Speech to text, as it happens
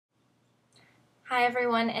Hi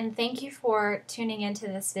everyone, and thank you for tuning into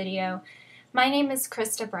this video. My name is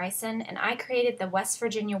Krista Bryson, and I created the West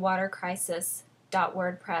Virginia Water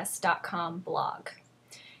Crisis.wordpress.com blog.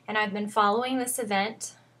 And I've been following this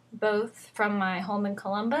event both from my home in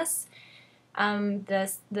Columbus,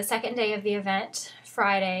 the second day of the event,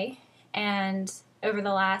 Friday, and over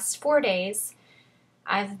the last 4 days,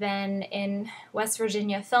 I've been in West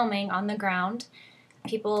Virginia filming on the ground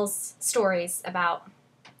people's stories about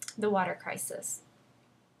the water crisis.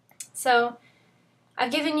 So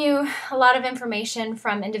I've given you a lot of information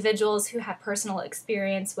from individuals who have personal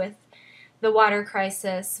experience with the water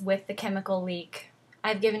crisis, with the chemical leak.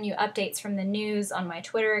 I've given you updates from the news on my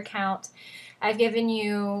Twitter account. I've given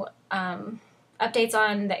you updates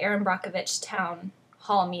on the Erin Brockovich town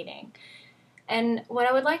hall meeting. And what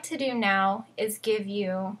I would like to do now is give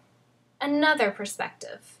you another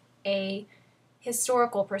perspective, a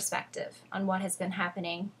historical perspective on what has been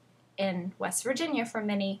happening in West Virginia for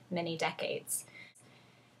many, many decades.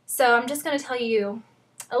 So I'm just going to tell you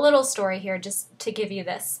a little story here just to give you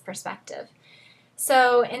this perspective.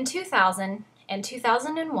 So in 2000 and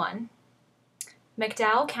 2001,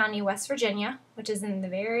 McDowell County, West Virginia, which is in the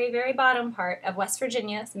very, very bottom part of West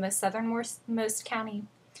Virginia, it's the most southernmost county,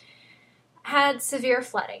 had severe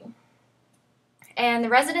flooding. And the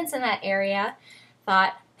residents in that area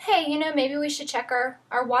thought, hey, maybe we should check our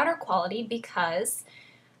water quality because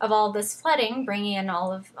of all this flooding, bringing in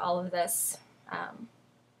all of this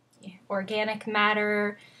organic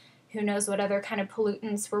matter, who knows what other kind of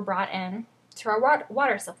pollutants were brought in to our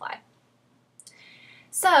water supply.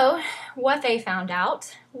 So what they found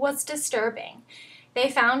out was disturbing. They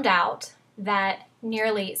found out that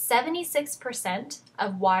nearly 76%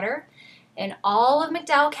 of water in all of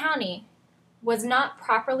McDowell County was not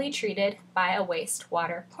properly treated by a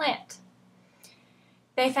wastewater plant.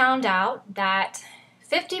 They found out that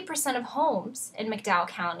 50% of homes in McDowell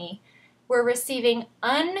County were receiving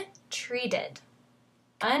untreated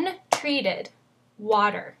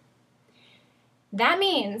water. That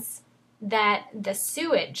means that the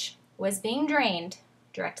sewage was being drained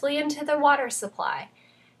directly into the water supply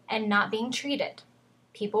and not being treated.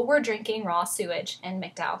 People were drinking raw sewage in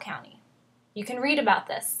McDowell County. You can read about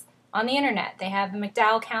this on the internet. They have the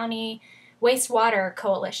McDowell County Wastewater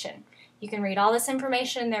Coalition. You can read all this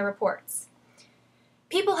information in their reports.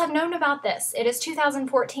 People have known about this. It is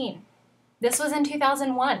 2014. This was in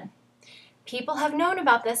 2001. People have known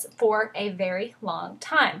about this for a very long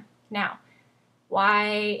time. Now,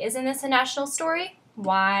 why isn't this a national story?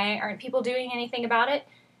 Why aren't people doing anything about it?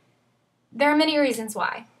 There are many reasons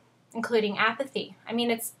why, including apathy. I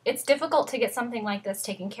mean, it's difficult to get something like this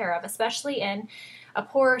taken care of, especially in a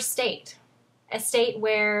poorer state, a state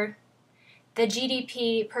where the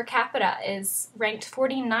GDP per capita is ranked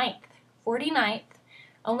 49th,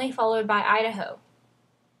 only followed by Idaho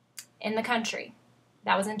in the country.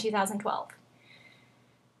 That was in 2012.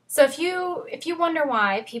 So if you wonder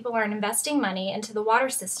why people aren't investing money into the water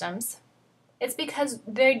systems, it's because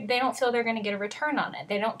they don't feel they're going to get a return on it.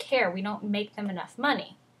 They don't care. We don't make them enough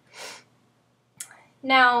money.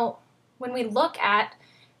 Now, when we look at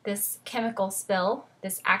this chemical spill,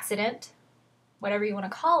 this accident, whatever you want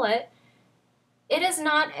to call it, it is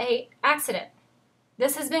not an accident.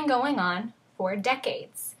 This has been going on for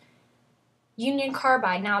decades. Union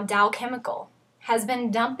Carbide, now Dow Chemical, has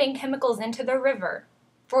been dumping chemicals into the river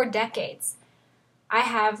for decades. I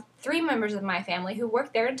have 3 members of my family who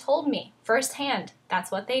worked there and told me firsthand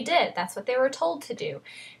that's what they did. That's what they were told to do.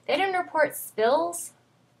 They didn't report spills.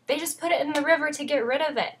 They just put it in the river to get rid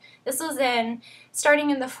of it. This was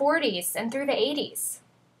starting in the 40s and through the 80s,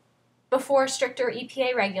 before stricter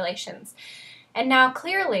EPA regulations. And now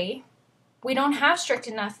clearly we don't have strict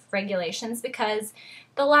enough regulations because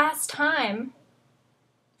the last time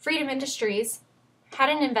Freedom Industries had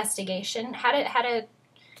an investigation, had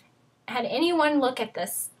anyone look at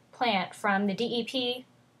this plant from the DEP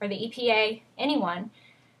or the EPA, anyone,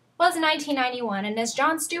 was in 1991. And as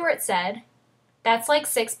Jon Stewart said, that's like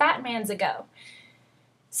 6 Batmans ago.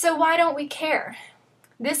 So why don't we care?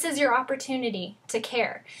 This is your opportunity to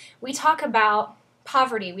care. We talk about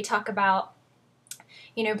poverty. We talk about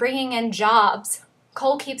bringing in jobs.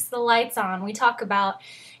 Coal keeps the lights on. We talk about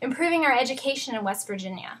improving our education in West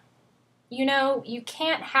Virginia. You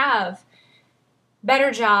can't have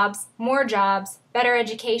better jobs, more jobs, better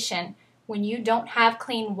education when you don't have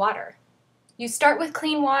clean water. You start with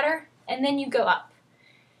clean water and then you go up.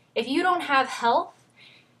 If you don't have health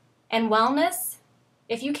and wellness,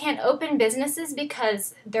 if you can't open businesses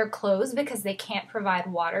because they're closed because they can't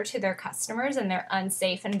provide water to their customers and they're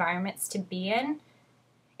unsafe environments to be in,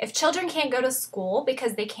 if children can't go to school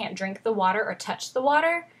because they can't drink the water or touch the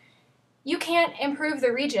water, You can't improve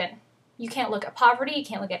the region. You can't look at poverty, you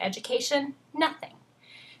can't look at education, nothing.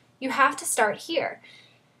 You have to start here.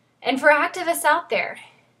 And for activists out there,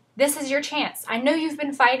 this is your chance. I know you've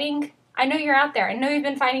been fighting. I know you're out there. I know you've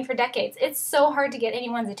been fighting for decades. It's so hard to get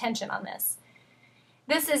anyone's attention on this.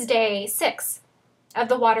 This is day 6 of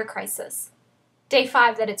the water crisis. Day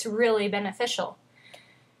 5 that it's really beneficial.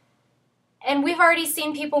 And we've already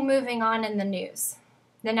seen people moving on in the news,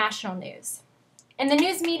 the national news. And the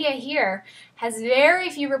news media here has very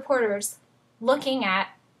few reporters looking at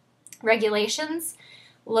regulations,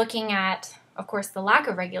 looking at, of course, the lack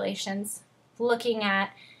of regulations, looking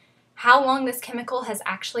at how long this chemical has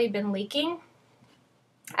actually been leaking.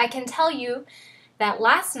 I can tell you that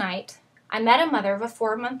last night I met a mother of a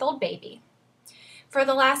 4-month-old baby. For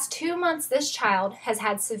the last 2 months, this child has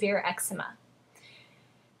had severe eczema.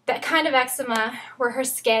 That kind of eczema where her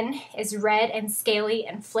skin is red and scaly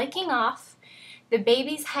and flaking off. The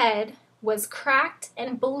baby's head was cracked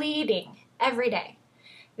and bleeding every day.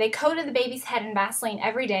 They coated the baby's head in Vaseline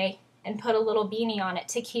every day and put a little beanie on it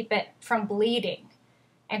to keep it from bleeding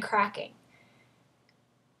and cracking.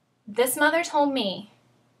 This mother told me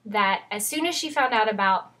that as soon as she found out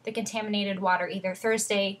about the contaminated water, either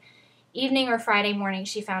Thursday evening or Friday morning,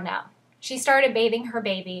 she found out. She started bathing her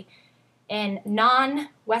baby in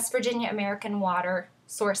non-West Virginia American water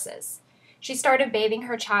sources. She started bathing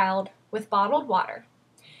her child with bottled water.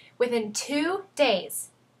 Within 2 days,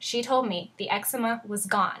 she told me the eczema was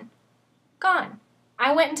gone. Gone.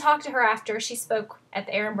 I went and talked to her after she spoke at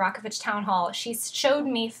the Erin Brockovich Town Hall. She showed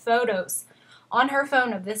me photos on her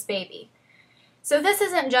phone of this baby. So this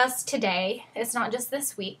isn't just today. It's not just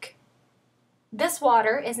this week. This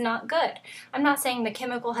water is not good. I'm not saying the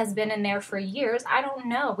chemical has been in there for years. I don't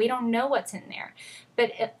know. We don't know what's in there.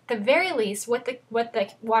 But at the very least, what the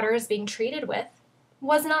water is being treated with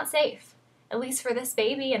was not safe, at least for this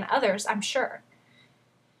baby and others, I'm sure.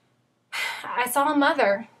 I saw a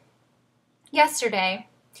mother yesterday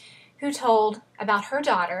who told about her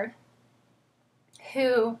daughter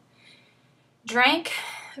who drank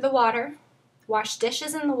the water, washed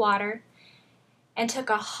dishes in the water, and took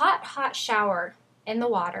a hot shower in the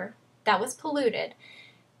water that was polluted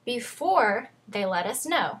before they let us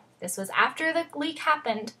know. This was after the leak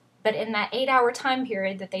happened, but in that 8-hour time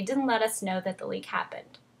period that they didn't let us know that the leak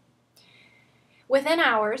happened. Within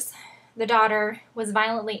hours, the daughter was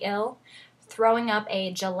violently ill, throwing up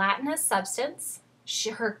a gelatinous substance.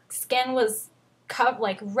 Her skin was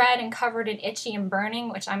red and covered in itchy and burning,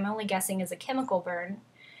 which I'm only guessing is a chemical burn.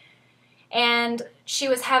 And she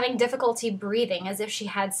was having difficulty breathing as if she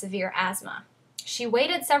had severe asthma. She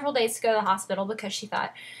waited several days to go to the hospital because she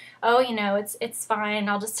thought, oh, it's fine,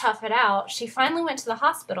 I'll just tough it out. She finally went to the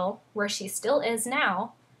hospital, where she still is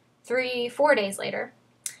now, 3-4 days later,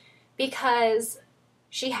 because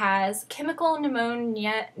she has chemical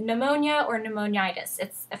pneumonia or pneumonitis.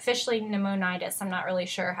 It's officially pneumonitis. I'm not really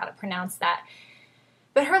sure how to pronounce that.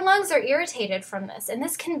 But her lungs are irritated from this, and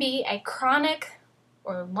this can be a chronic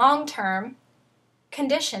or long-term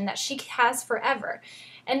condition that she has forever.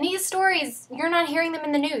 And these stories, you're not hearing them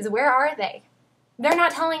in the news. Where are they? They're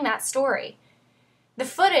not telling that story. The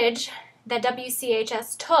footage that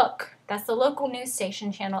WCHS took, that's the local news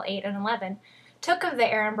station, Channel 8 and 11, took of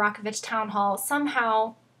the Erin Brockovich Town Hall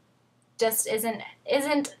somehow just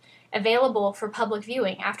isn't available for public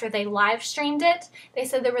viewing. After they live streamed it, they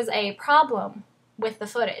said there was a problem with the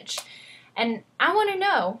footage. And I want to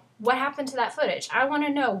know what happened to that footage. I want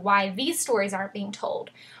to know why these stories aren't being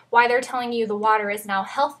told, why they're telling you the water is now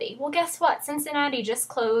healthy. Well, guess what? Cincinnati just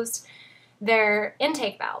closed their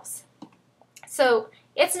intake valves. So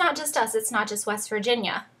it's not just us, it's not just West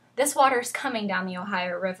Virginia. This water is coming down the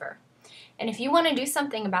Ohio River. And if you want to do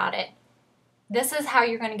something about it, this is how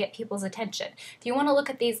you're going to get people's attention. If you want to look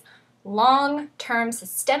at these long-term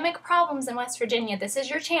systemic problems in West Virginia, this is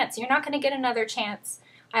your chance. You're not going to get another chance,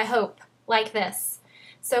 I hope, like this.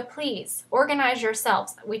 So please, organize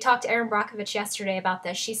yourselves. We talked to Erin Brockovich yesterday about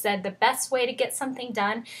this. She said the best way to get something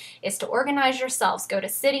done is to organize yourselves. Go to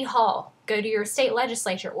City Hall. Go to your state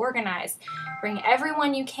legislature. Organize. Bring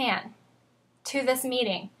everyone you can to this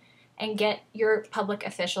meeting and get your public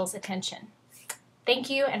officials' attention. Thank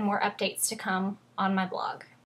you, and more updates to come on my blog.